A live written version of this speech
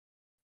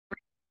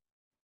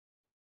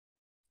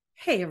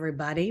Hey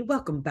everybody,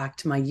 welcome back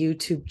to my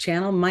YouTube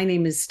channel. My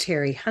name is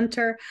Teri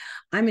Hunter.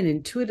 I'm an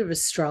intuitive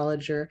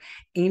astrologer,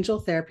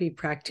 angel therapy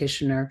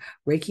practitioner,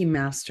 Reiki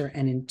master,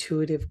 and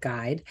intuitive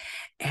guide.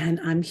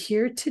 And I'm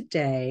here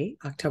today,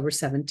 October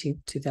 17th,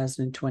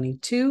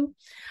 2022,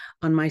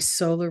 on my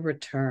solar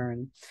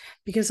return,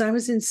 because I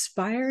was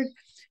inspired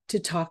to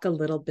talk a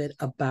little bit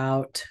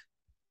about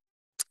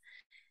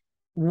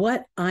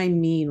what I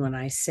mean when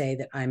I say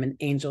that I'm an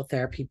angel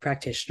therapy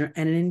practitioner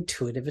and an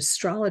intuitive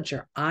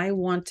astrologer. I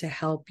want to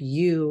help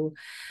you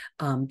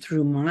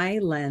through my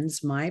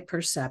lens, my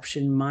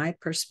perception, my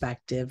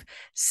perspective,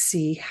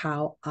 see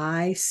how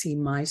I see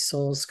my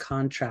soul's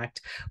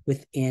contract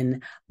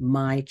within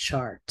my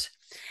chart.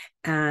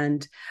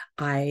 And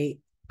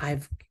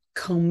I've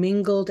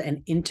commingled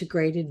and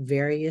integrated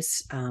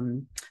various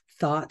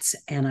thoughts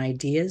and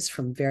ideas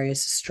from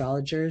various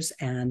astrologers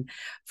and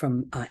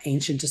from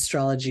ancient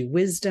astrology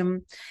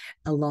wisdom,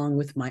 along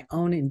with my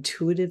own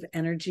intuitive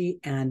energy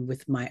and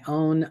with my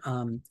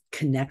own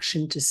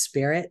connection to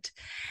spirit.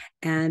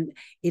 And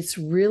it's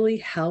really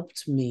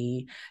helped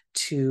me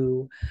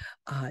to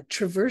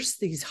traverse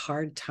these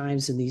hard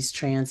times and these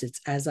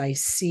transits as I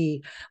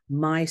see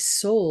my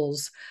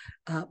soul's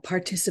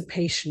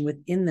participation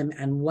within them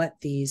and what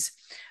these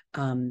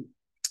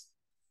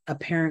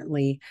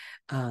apparently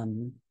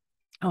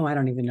I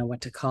don't even know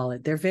what to call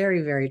it. They're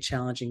very, very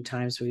challenging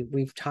times.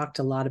 We've talked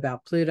a lot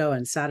about Pluto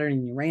and Saturn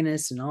and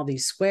Uranus and all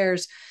these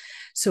squares.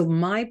 So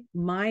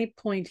my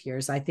point here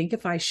is I think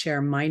if I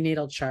share my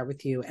natal chart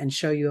with you and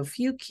show you a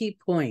few key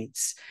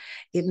points,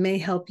 it may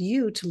help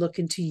you to look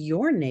into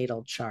your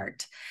natal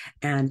chart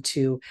and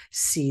to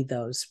see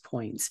those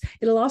points.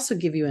 It'll also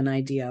give you an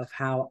idea of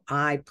how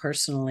I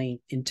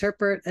personally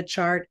interpret a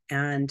chart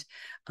and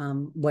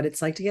what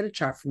it's like to get a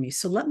chart from me.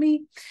 So let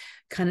me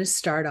kind of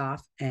start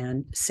off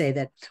and say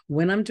that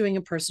when I'm doing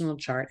a personal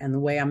chart, and the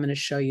way I'm going to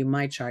show you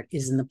my chart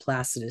is in the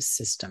Placidus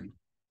system,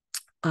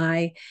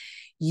 I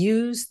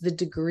use the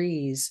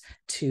degrees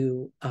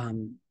to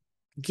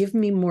give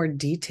me more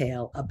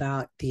detail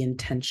about the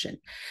intention.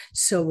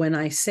 So when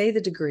I say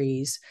the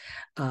degrees,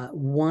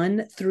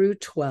 1 through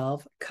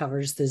 12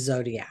 covers the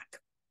zodiac.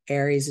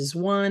 Aries is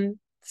 1,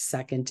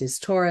 second is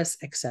Taurus,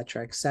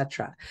 etc.,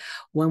 etc.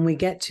 When we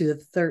get to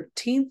the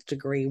 13th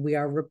degree, we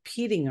are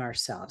repeating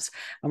ourselves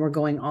and we're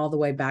going all the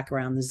way back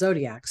around the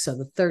zodiac. So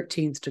the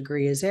 13th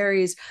degree is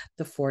Aries,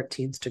 the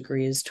 14th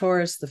degree is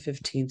Taurus, the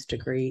 15th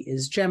degree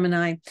is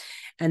Gemini.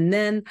 And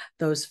then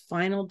those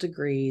final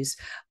degrees,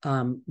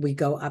 we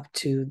go up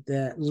to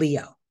the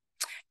Leo.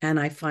 And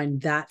I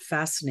find that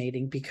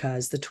fascinating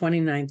because the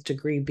 29th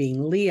degree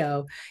being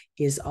Leo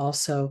is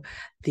also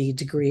the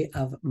degree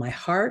of my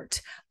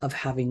heart, of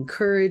having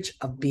courage,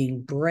 of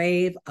being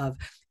brave, of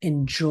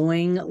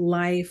enjoying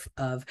life,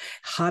 of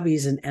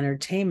hobbies and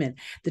entertainment.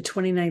 The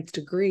 29th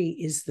degree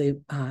is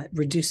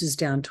reduces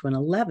down to an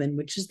 11,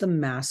 which is the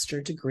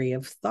master degree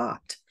of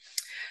thought.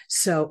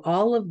 So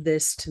all of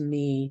this to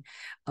me,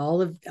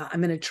 I'm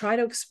going to try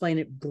to explain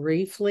it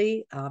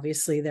briefly.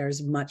 Obviously,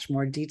 there's much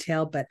more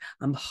detail, but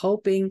I'm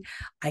hoping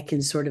I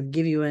can sort of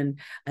give you an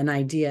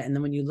idea. And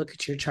then when you look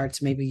at your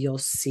charts, maybe you'll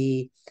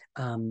see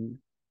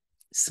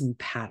some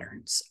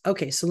patterns.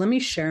 Okay, so let me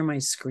share my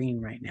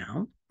screen right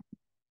now.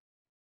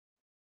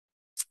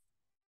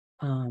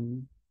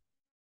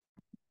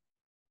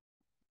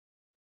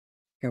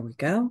 Here we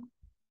go.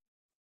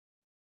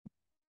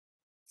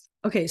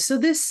 Okay, so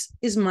this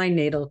is my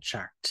natal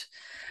chart.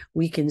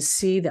 We can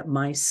see that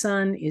my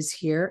sun is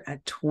here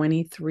at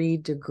 23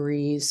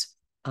 degrees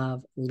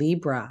of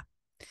Libra.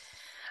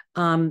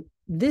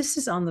 This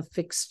is on the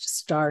fixed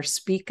star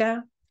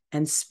Spica,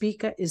 and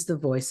Spica is the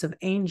voice of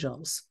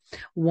angels.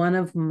 One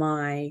of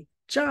my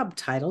job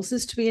titles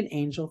is to be an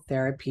angel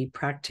therapy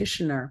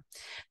practitioner.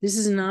 This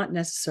is not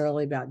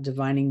necessarily about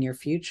divining your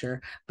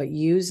future, but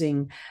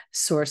using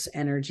source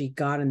energy,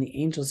 God and the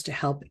angels to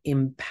help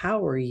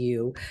empower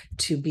you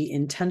to be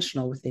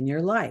intentional within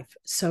your life.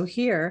 So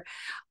here,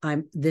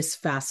 this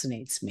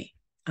fascinates me.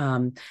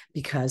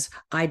 Because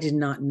I did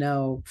not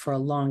know for a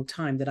long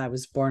time that I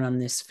was born on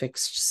this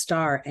fixed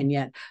star, and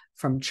yet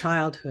from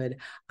childhood,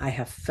 I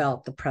have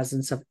felt the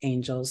presence of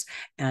angels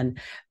and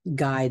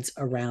guides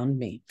around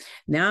me.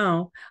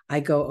 Now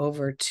I go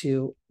over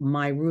to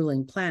my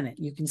ruling planet.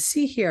 You can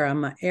see here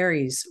I'm an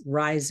Aries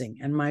rising,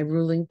 and my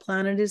ruling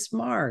planet is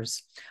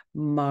Mars.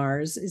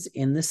 Mars is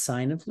in the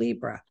sign of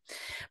Libra.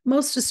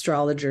 Most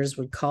astrologers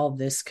would call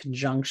this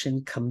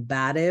conjunction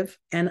combative,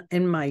 and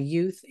in my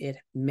youth, it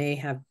may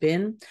have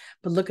been,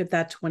 but look at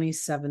that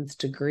 27th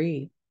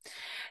degree.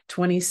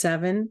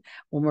 27,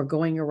 when we're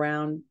going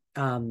around,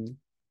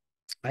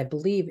 I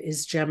believe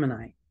is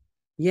Gemini.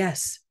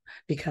 Yes,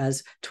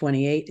 because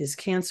 28 is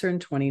Cancer and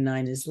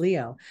 29 is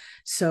Leo.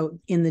 So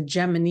in the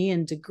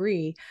Geminian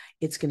degree,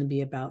 it's going to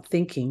be about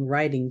thinking,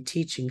 writing,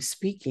 teaching,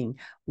 speaking.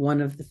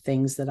 One of the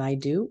things that I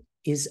do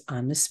is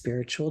I'm a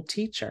spiritual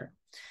teacher.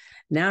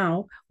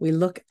 Now we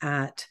look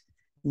at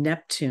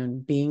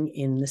Neptune being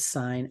in the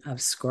sign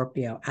of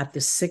Scorpio at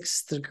the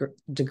 6th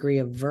degree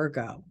of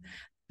Virgo.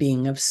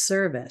 being of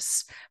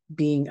service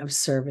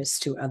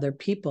to other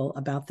people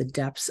about the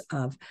depths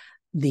of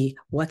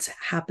what's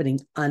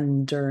happening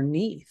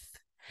underneath.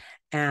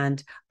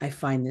 And I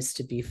find this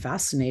to be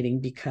fascinating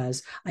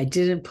because I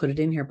didn't put it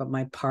in here, but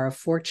my par of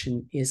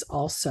fortune is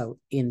also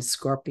in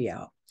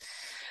Scorpio.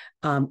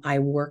 I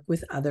work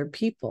with other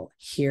people.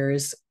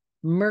 Here's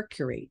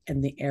Mercury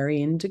and the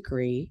Aryan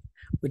degree,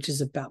 which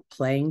is about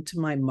playing to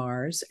my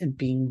Mars and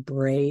being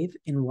brave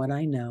in what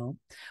I know,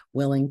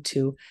 willing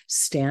to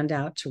stand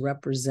out to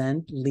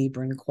represent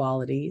Libran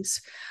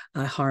qualities,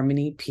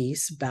 harmony,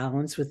 peace,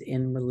 balance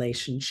within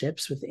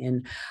relationships,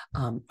 within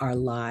our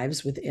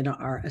lives, within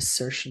our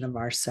assertion of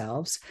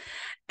ourselves.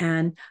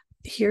 And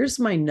here's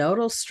my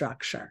nodal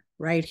structure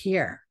right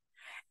here.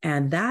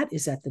 And that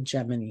is at the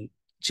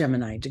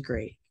Gemini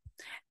degree.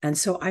 And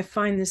so I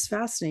find this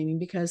fascinating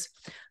because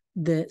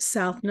the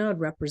South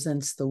Node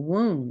represents the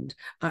wound.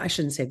 I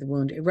shouldn't say the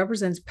wound. It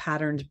represents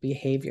patterned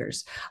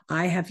behaviors.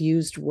 I have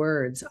used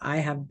words. I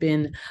have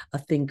been a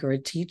thinker, a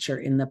teacher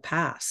in the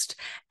past,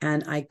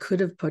 and I could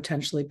have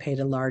potentially paid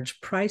a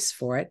large price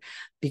for it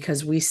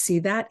because we see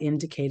that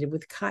indicated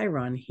with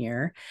Chiron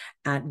here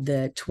at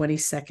the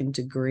 22nd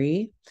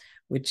degree,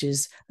 which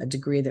is a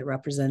degree that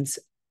represents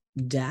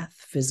death,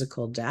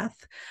 physical death.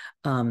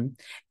 And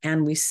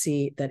we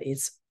see that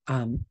it's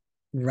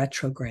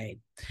retrograde.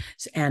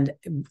 And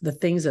the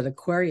things that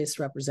Aquarius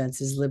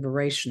represents is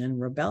liberation and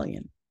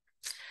rebellion.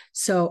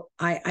 So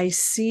I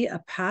see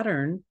a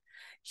pattern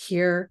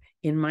here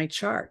in my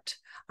chart.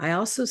 I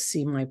also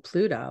see my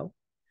Pluto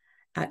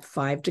at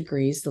 5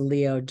 degrees, the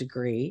Leo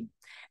degree,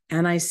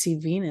 and I see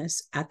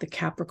Venus at the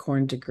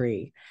Capricorn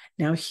degree.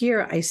 Now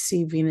here I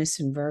see Venus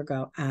in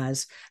Virgo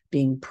as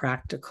being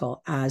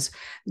practical, as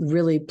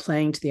really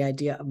playing to the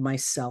idea of my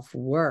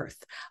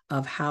self-worth,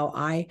 of how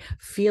I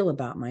feel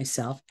about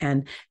myself.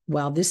 And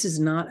while this is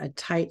not a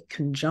tight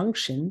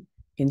conjunction,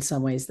 in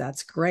some ways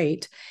that's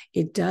great,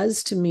 it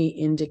does to me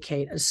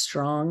indicate a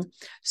strong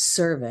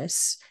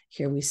service.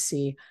 Here we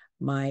see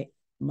my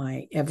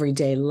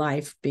everyday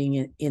life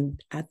being in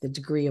at the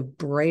degree of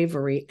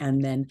bravery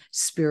and then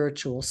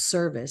spiritual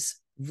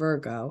service,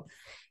 Virgo,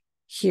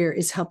 here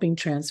is helping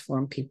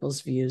transform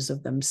people's views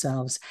of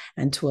themselves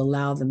and to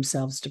allow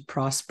themselves to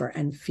prosper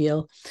and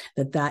feel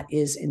that that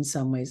is in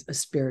some ways a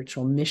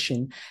spiritual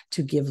mission,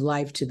 to give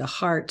life to the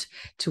heart,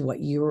 to what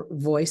your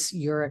voice,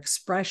 your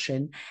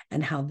expression,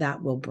 and how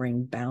that will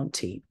bring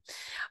bounty.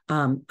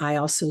 I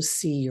also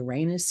see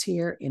Uranus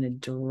here in a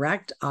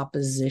direct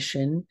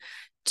opposition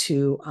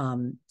to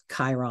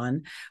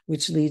Chiron,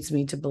 which leads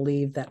me to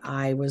believe that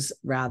I was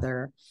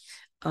rather,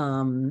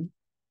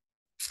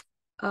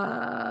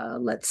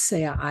 let's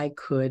say I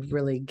could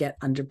really get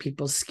under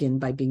people's skin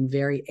by being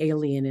very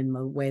alien in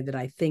the way that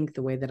I think,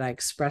 the way that I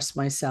express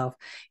myself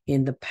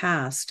in the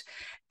past.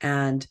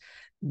 And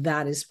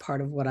that is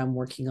part of what I'm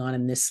working on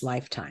in this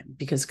lifetime,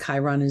 because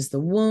Chiron is the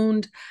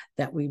wound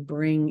that we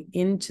bring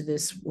into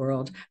this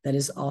world that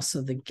is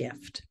also the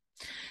gift.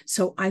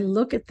 So I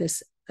look at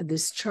this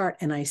chart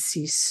and I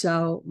see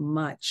so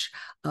much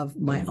of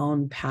my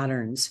own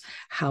patterns,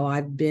 how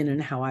I've been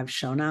and how I've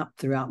shown up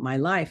throughout my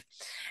life.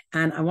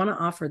 And I want to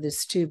offer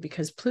this too,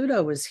 because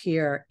Pluto was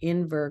here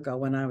in Virgo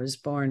when I was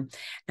born,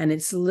 and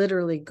it's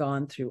literally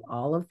gone through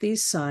all of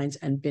these signs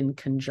and been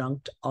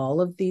conjunct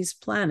all of these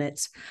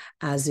planets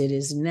as it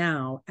is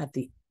now at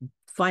the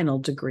final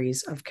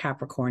degrees of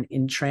Capricorn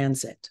in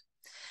transit.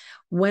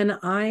 When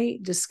I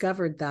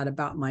discovered that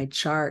about my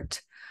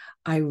chart,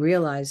 I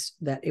realized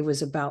that it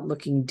was about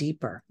looking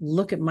deeper.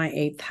 Look at my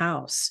 8th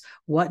house.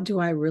 What do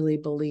I really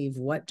believe?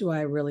 What do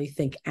I really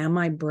think? Am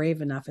I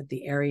brave enough at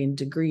the Aryan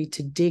degree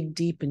to dig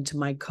deep into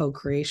my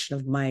co-creation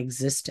of my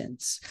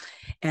existence?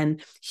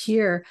 And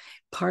here,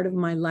 part of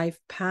my life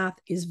path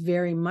is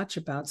very much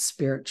about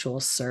spiritual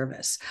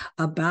service,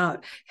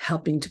 about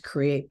helping to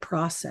create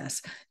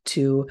process,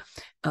 to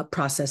a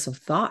process of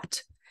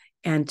thought,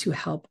 and to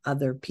help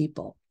other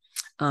people.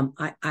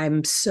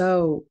 I'm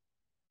so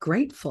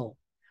grateful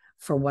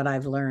for what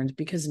I've learned,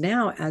 because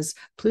now as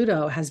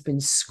Pluto has been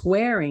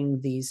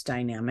squaring these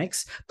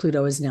dynamics,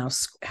 Pluto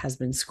has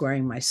been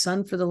squaring my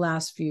sun for the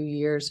last few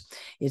years.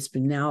 It's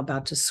been now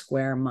about to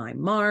square my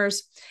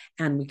Mars,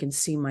 and we can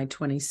see my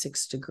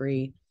 26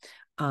 degree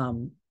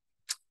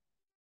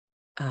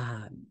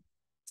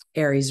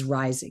Aries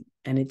rising.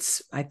 And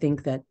I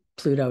think that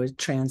Pluto's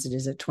transit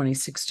is at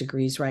 26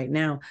 degrees right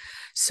now.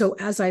 So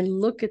as I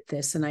look at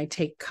this and I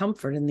take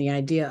comfort in the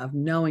idea of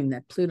knowing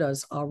that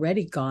Pluto's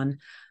already gone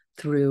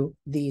through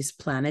these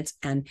planets,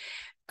 and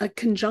a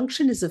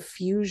conjunction is a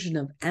fusion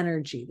of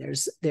energy.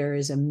 There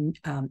is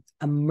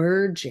a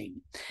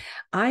merging.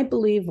 I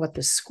believe what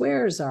the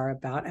squares are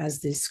about, as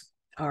these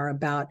are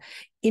about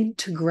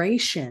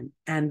integration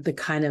and the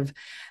kind of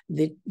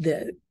the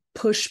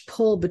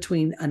push-pull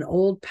between an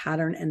old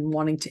pattern and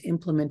wanting to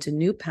implement a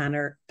new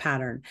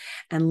pattern,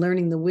 and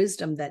learning the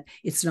wisdom that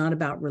it's not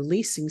about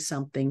releasing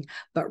something,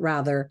 but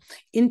rather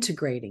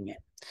integrating it.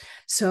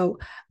 So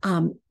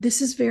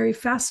this is very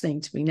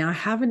fascinating to me. Now, I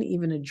haven't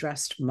even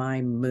addressed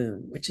my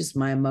moon, which is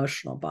my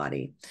emotional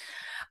body.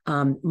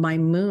 My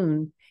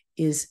moon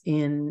is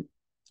in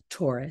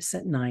Taurus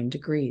at 9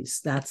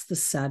 degrees. That's the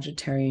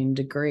Sagittarian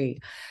degree.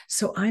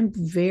 So I'm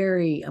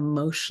very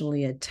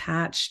emotionally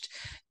attached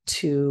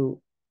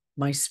to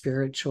my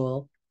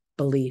spiritual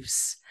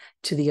beliefs,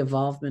 to the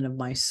evolvement of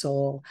my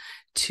soul,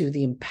 to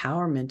the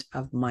empowerment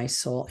of my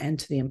soul, and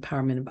to the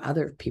empowerment of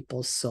other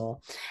people's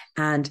soul.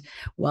 And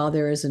while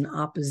there is an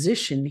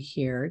opposition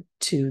here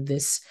to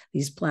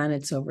these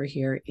planets over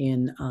here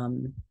in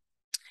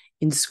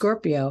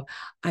Scorpio,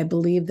 I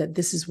believe that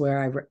this is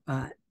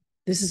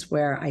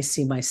where I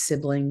see my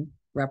sibling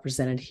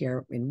represented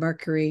here in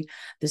Mercury.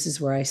 This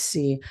is where I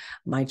see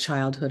my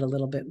childhood a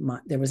little bit.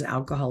 There was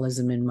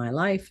alcoholism in my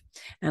life.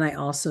 And I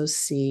also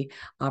see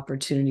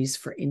opportunities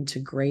for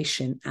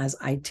integration as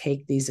I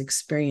take these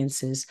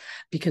experiences,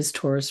 because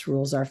Taurus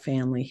rules our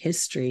family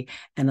history,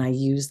 and I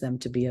use them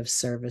to be of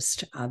service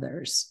to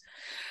others.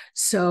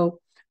 So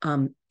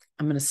I'm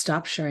going to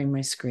stop sharing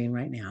my screen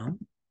right now.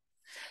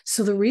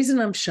 So the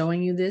reason I'm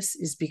showing you this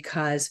is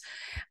because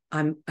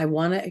I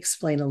want to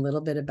explain a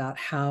little bit about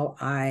how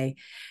I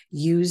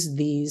use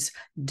these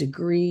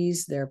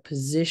degrees, their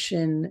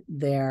position,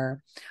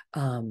 their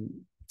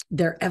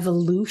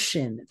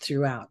evolution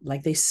throughout.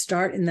 Like, they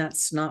start in that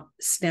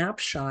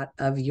snapshot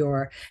of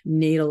your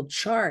natal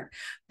chart,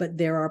 but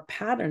there are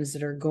patterns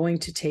that are going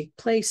to take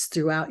place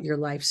throughout your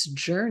life's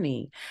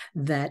journey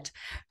that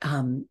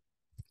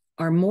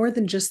are more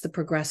than just the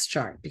progress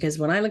chart. Because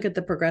when I look at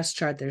the progress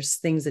chart, there's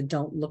things that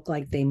don't look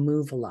like they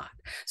move a lot.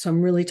 So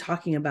I'm really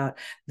talking about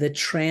the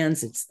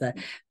transits,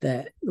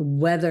 the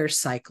weather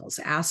cycles,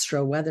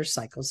 astro weather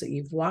cycles that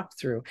you've walked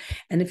through.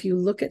 And if you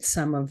look at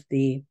some of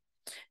the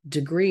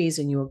degrees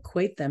and you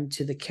equate them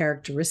to the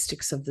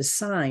characteristics of the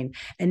sign,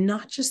 and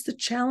not just the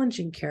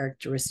challenging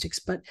characteristics,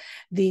 but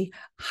the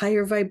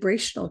higher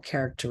vibrational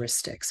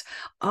characteristics.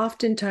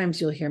 Oftentimes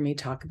you'll hear me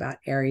talk about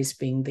Aries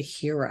being the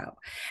hero.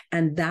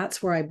 And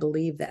that's where I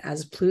believe that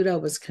as Pluto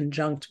was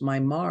conjunct my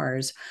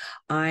Mars,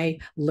 I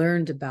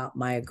learned about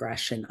my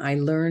aggression. I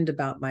learned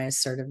about my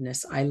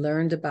assertiveness. I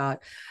learned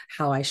about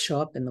how I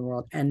show up in the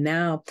world. And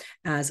now,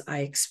 as I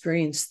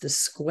experience the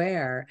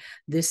square,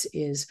 this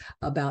is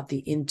about the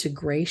integration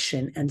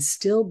and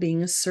still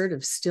being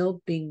assertive,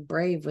 still being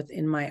brave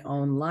within my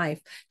own life,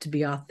 to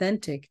be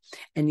authentic,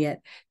 and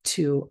yet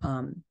to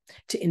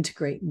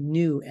integrate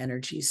new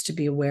energies, to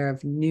be aware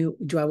of new,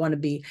 do I want to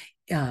be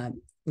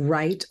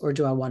right, or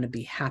do I want to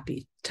be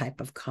happy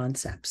type of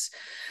concepts.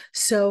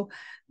 So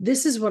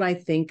this is what I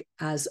think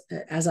as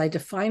I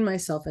define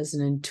myself as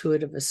an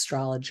intuitive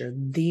astrologer.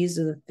 These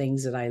are the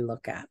things that I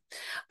look at.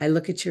 I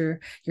look at your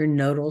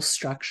nodal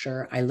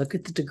structure. I look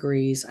at the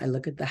degrees. I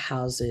look at the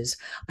houses.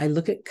 I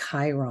look at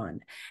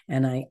Chiron,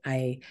 and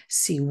I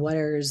see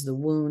where is the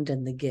wound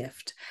and the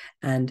gift.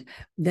 And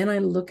then I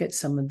look at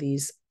some of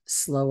these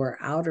slower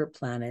outer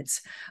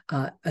planets,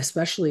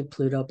 especially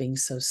Pluto being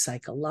so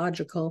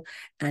psychological,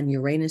 and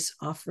Uranus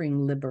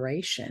offering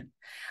liberation.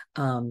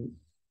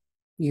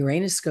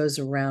 Uranus goes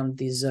around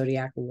the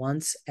zodiac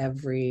once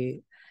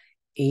every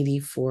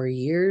 84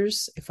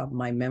 years, if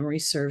my memory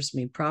serves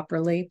me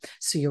properly.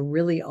 So you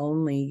really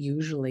only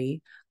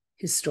usually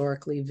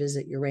historically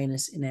visit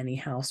Uranus in any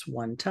house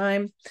one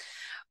time,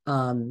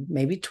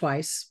 maybe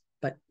twice,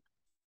 but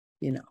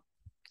you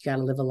got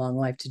to live a long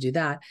life to do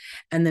that.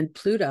 And then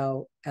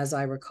Pluto, as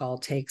I recall,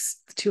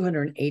 takes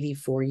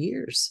 284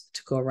 years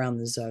to go around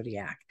the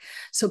zodiac.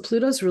 So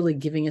Pluto's really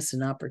giving us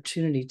an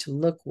opportunity to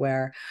look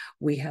where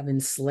we have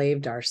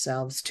enslaved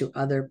ourselves to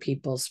other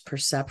people's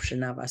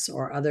perception of us,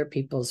 or other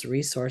people's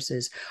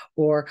resources,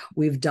 or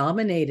we've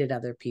dominated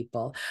other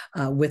people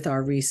with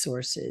our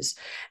resources.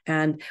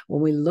 And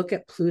when we look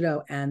at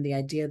Pluto and the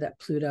idea that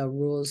Pluto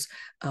rules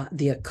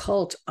the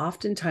occult,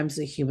 oftentimes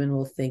the human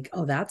will think,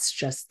 oh, that's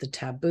just the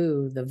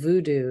taboo, the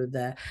voodoo,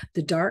 the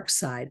dark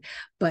side.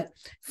 But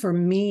for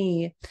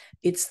me,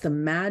 it's the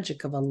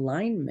magic of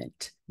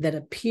alignment that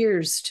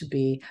appears to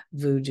be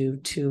voodoo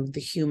to the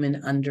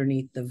human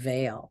underneath the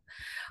veil.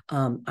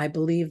 I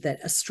believe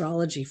that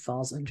astrology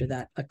falls under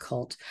that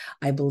occult.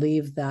 I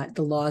believe that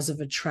the laws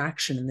of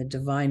attraction and the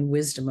divine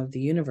wisdom of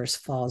the universe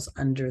falls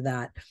under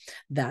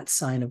that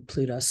sign of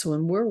Pluto. So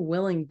when we're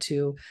willing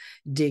to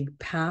dig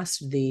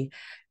past the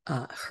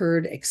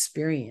herd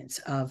experience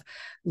of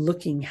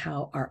looking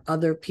how are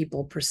other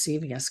people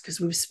perceiving us,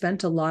 because we've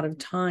spent a lot of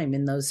time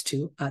in those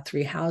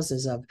three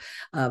houses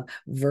of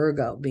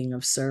Virgo being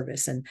of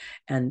service,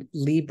 and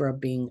Libra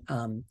being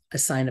a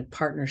sign of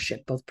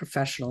partnership, both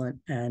professional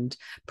and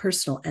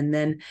personal, and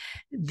then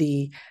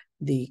the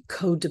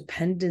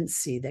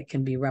codependency that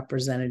can be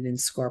represented in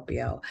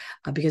Scorpio,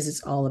 because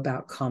it's all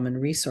about common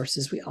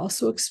resources. We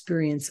also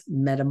experience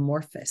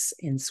metamorphosis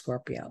in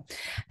Scorpio.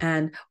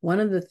 And one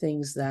of the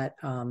things that,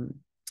 and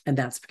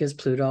that's because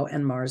Pluto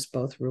and Mars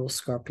both rule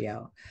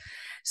Scorpio.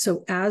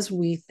 So as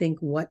we think,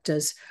 what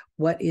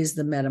is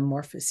the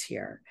metamorphosis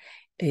here?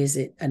 Is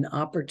it an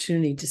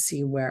opportunity to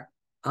see where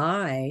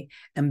I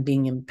am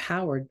being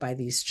empowered by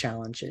these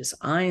challenges.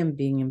 I am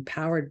being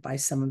empowered by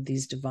some of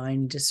these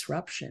divine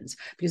disruptions,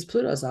 because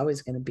Pluto is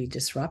always going to be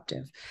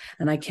disruptive.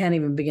 And I can't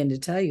even begin to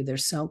tell you,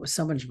 there's so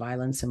much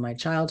violence in my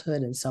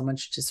childhood and so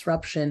much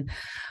disruption.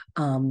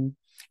 And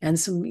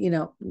some,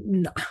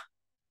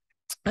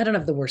 I don't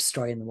have the worst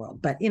story in the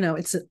world, but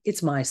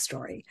it's my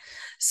story.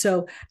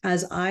 So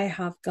as I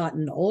have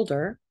gotten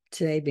older,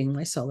 today being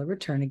my solar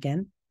return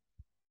again,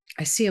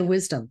 I see a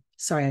wisdom.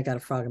 Sorry, I got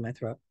a frog in my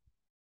throat.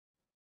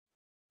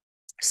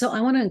 So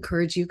I want to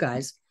encourage you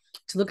guys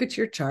to look at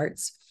your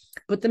charts,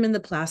 put them in the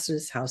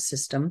Placidus house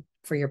system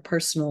for your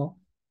personal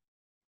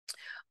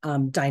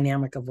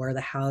dynamic of where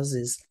the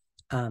houses,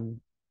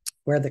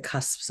 where the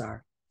cusps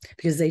are,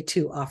 because they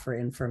too offer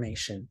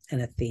information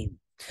and a theme.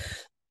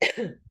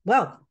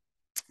 Well,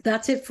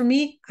 that's it for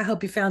me. I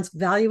hope you found some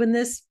value in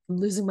this. I'm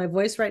losing my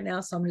voice right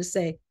now, so I'm going to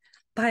say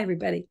bye,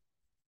 everybody.